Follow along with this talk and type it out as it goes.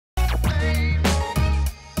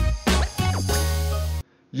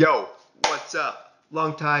Yo, what's up?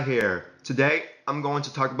 Long Ty here. Today, I'm going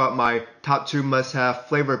to talk about my top 2 must-have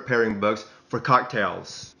flavor pairing books for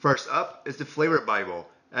cocktails. First up is the Flavor Bible.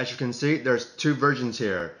 As you can see, there's 2 versions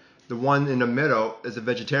here. The one in the middle is the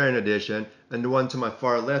vegetarian edition, and the one to my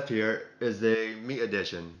far left here is the meat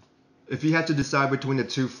edition. If you had to decide between the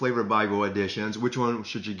 2 Flavor Bible editions, which one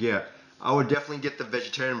should you get? I would definitely get the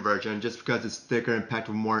vegetarian version just because it's thicker and packed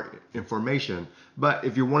with more information. But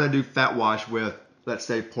if you want to do fat wash with, let's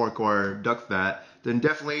say, pork or duck fat, then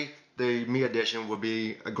definitely the meat edition would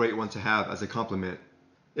be a great one to have as a complement.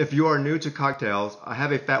 If you are new to cocktails, I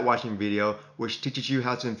have a fat washing video which teaches you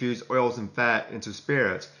how to infuse oils and fat into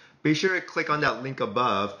spirits. Be sure to click on that link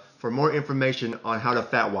above for more information on how to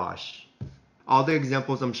fat wash. All the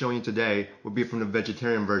examples I'm showing you today will be from the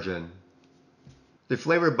vegetarian version. The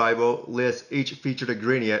Flavor Bible lists each featured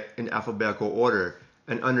ingredient in alphabetical order,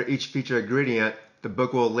 and under each featured ingredient, the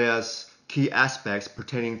book will list key aspects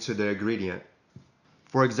pertaining to the ingredient.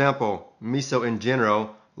 For example, miso in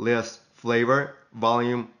general lists flavor,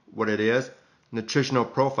 volume, what it is, nutritional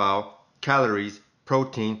profile, calories,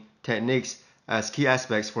 protein, techniques as key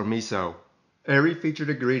aspects for miso. Every featured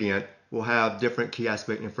ingredient will have different key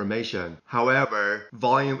aspect information. However,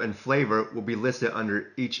 volume and flavor will be listed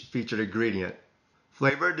under each featured ingredient.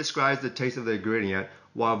 Flavor describes the taste of the ingredient,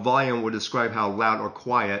 while volume will describe how loud or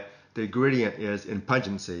quiet the ingredient is in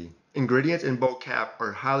pungency. Ingredients in bold cap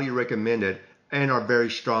are highly recommended and are very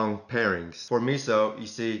strong pairings. For miso, you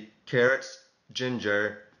see carrots,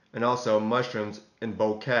 ginger, and also mushrooms in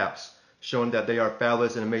bold caps, showing that they are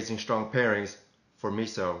fabulous and amazing strong pairings for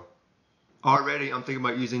miso. Already, I'm thinking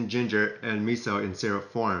about using ginger and miso in syrup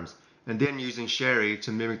forms, and then using sherry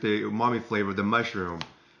to mimic the umami flavor of the mushroom.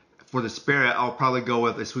 For the spirit, I'll probably go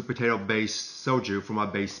with a sweet potato based soju for my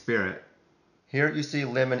base spirit. Here you see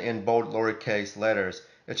lemon in bold lowercase letters.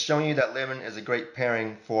 It's showing you that lemon is a great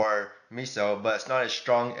pairing for miso, but it's not as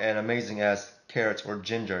strong and amazing as carrots or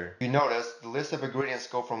ginger. You notice the list of ingredients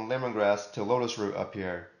go from lemongrass to lotus root up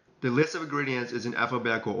here. The list of ingredients is in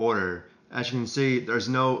alphabetical order. As you can see, there's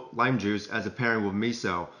no lime juice as a pairing with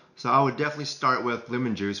miso, so I would definitely start with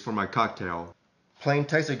lemon juice for my cocktail. Plain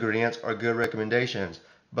text ingredients are good recommendations,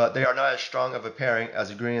 but they are not as strong of a pairing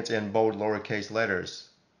as ingredients in bold lowercase letters.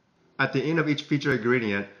 At the end of each featured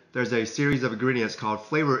ingredient, there's a series of ingredients called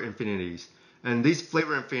flavor affinities, and these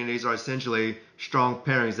flavor affinities are essentially strong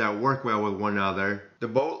pairings that work well with one another. The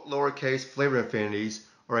bold lowercase flavor affinities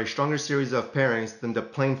are a stronger series of pairings than the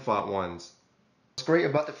plain font ones. What's great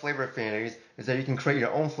about the flavor affinities is that you can create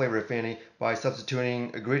your own flavor affinity by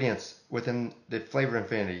substituting ingredients within the flavor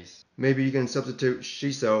affinities. Maybe you can substitute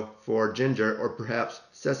shiso for ginger or perhaps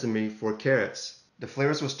sesame for carrots. The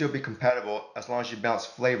flavors will still be compatible as long as you bounce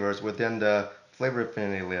flavors within the flavor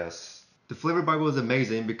affinity list. The Flavor Bible is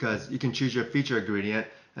amazing because you can choose your feature ingredient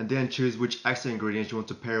and then choose which extra ingredients you want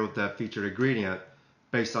to pair with that featured ingredient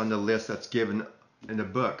based on the list that's given in the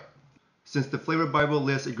book. Since the Flavor Bible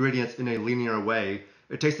lists ingredients in a linear way,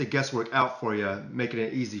 it takes the guesswork out for you, making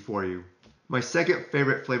it easy for you. My second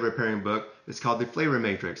favorite flavor pairing book is called the Flavor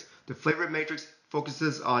Matrix. The Flavor Matrix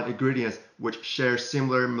focuses on ingredients which share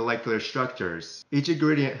similar molecular structures. Each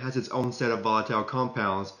ingredient has its own set of volatile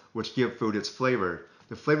compounds which give food its flavor.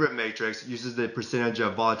 The Flavor Matrix uses the percentage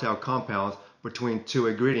of volatile compounds between 2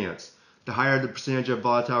 ingredients. The higher the percentage of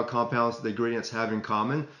volatile compounds the ingredients have in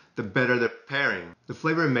common, the better the pairing. The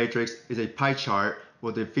Flavor Matrix is a pie chart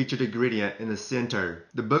with a featured ingredient in the center.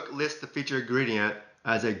 The book lists the featured ingredient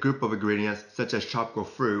as a group of ingredients such as tropical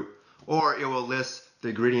fruit, or it will list the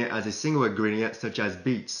ingredient as a single ingredient such as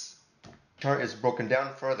beets. The chart is broken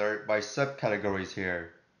down further by subcategories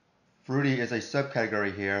here. Fruity is a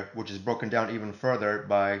subcategory here, which is broken down even further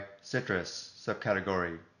by citrus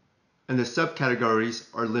subcategory. And the subcategories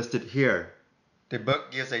are listed here. The book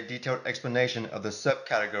gives a detailed explanation of the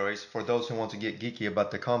subcategories for those who want to get geeky about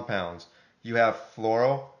the compounds. You have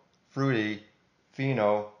floral, fruity,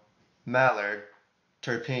 phenol, mallard,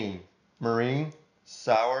 terpene, marine,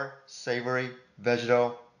 sour, savory,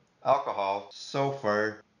 vegetal, alcohol,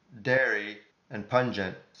 sulfur, dairy, and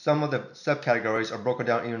pungent. Some of the subcategories are broken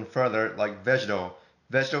down even further, like vegetal.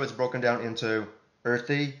 Vegetal is broken down into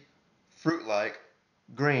earthy, fruit-like,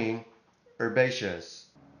 green, herbaceous.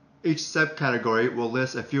 Each subcategory will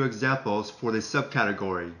list a few examples for the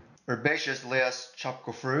subcategory. Herbaceous lists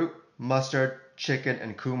tropical fruit, mustard, chicken,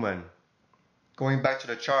 and cumin. Going back to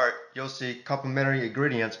the chart, you'll see complementary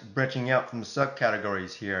ingredients branching out from the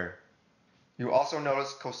subcategories here. You'll also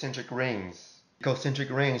notice concentric rings. Concentric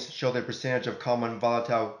rings show the percentage of common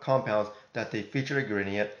volatile compounds that the featured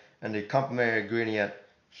ingredient and the complementary ingredient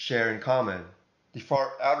share in common. The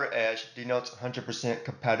far outer edge denotes 100%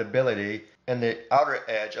 compatibility, and the outer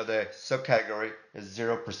edge of the subcategory is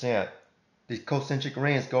 0%. The concentric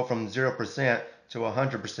rings go from 0% to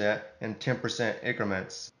 100% in 10%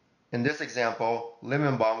 increments. In this example,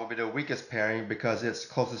 lemon balm will be the weakest pairing because it's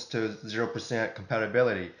closest to 0%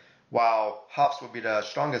 compatibility, while hops will be the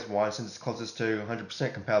strongest one since it's closest to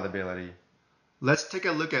 100% compatibility. Let's take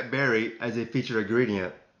a look at berry as a featured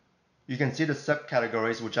ingredient. You can see the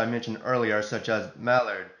subcategories which I mentioned earlier, such as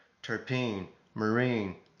mallard, terpene,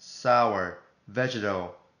 marine, sour,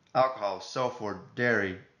 vegetal, alcohol, sulfur,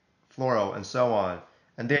 dairy, floral, and so on.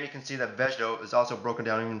 And then you can see that vegetal is also broken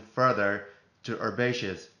down even further to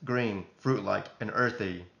herbaceous, green, fruit-like, and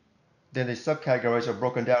earthy. Then the subcategories are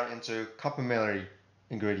broken down into complementary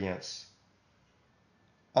ingredients.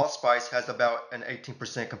 Allspice has about an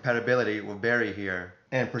 18% compatibility with berry here,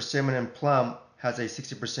 and persimmon and plum has a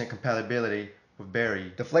 60% compatibility with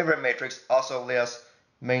berry. The flavor matrix also lists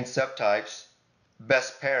main subtypes,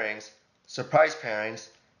 best pairings, surprise pairings,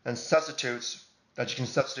 and substitutes that you can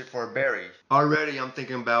substitute for a berry. Already I'm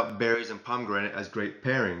thinking about berries and pomegranate as great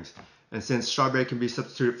pairings. And since strawberry can be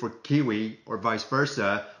substituted for kiwi or vice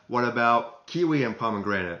versa, what about kiwi and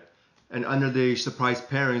pomegranate? And under the surprise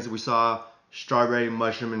pairings we saw strawberry,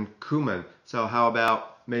 mushroom, and cumin. So how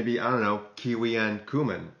about maybe, I don't know, kiwi and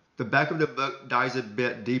cumin? The back of the book dives a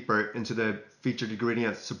bit deeper into the featured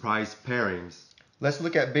ingredients surprise pairings. Let's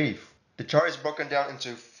look at beef. The chart is broken down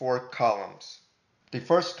into 4 columns. The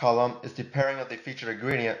first column is the pairing of the featured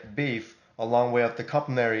ingredient, beef, along with the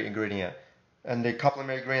complementary ingredient. And the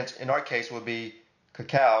complementary ingredients in our case would be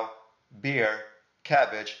cacao, beer,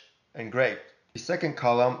 cabbage, and grape. The second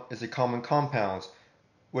column is the common compounds,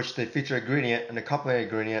 which the featured ingredient and the complementary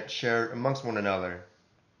ingredient share amongst one another.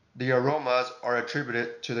 The aromas are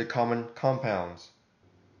attributed to the common compounds.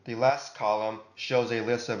 The last column shows a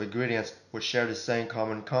list of ingredients which share the same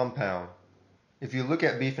common compound. If you look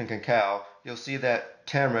at beef and cacao, you'll see that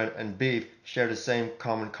tamarind and beef share the same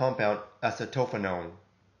common compound, acetophenone.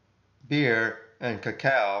 Beer and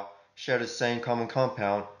cacao share the same common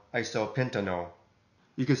compound, isopentanol.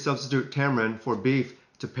 You could substitute tamarind for beef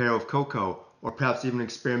to pair with cocoa, or perhaps even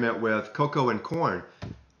experiment with cocoa and corn,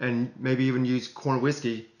 and maybe even use corn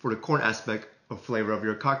whiskey for the corn aspect of flavor of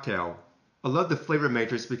your cocktail. I love the flavor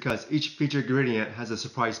matrix because each featured ingredient has a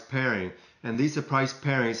surprise pairing, and these surprise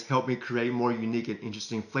pairings help me create more unique and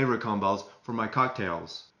interesting flavor combos for my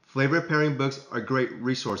cocktails. Flavor pairing books are great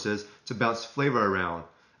resources to bounce flavor around.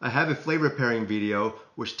 I have a flavor pairing video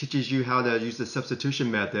which teaches you how to use the substitution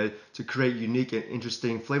method to create unique and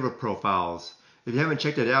interesting flavor profiles. If you haven't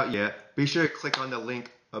checked it out yet, be sure to click on the link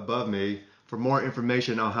above me for more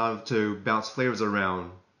information on how to bounce flavors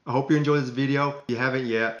around. I hope you enjoyed this video. If you haven't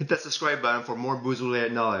yet, hit that subscribe button for more booze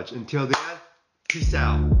related knowledge. Until then, peace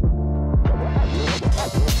out.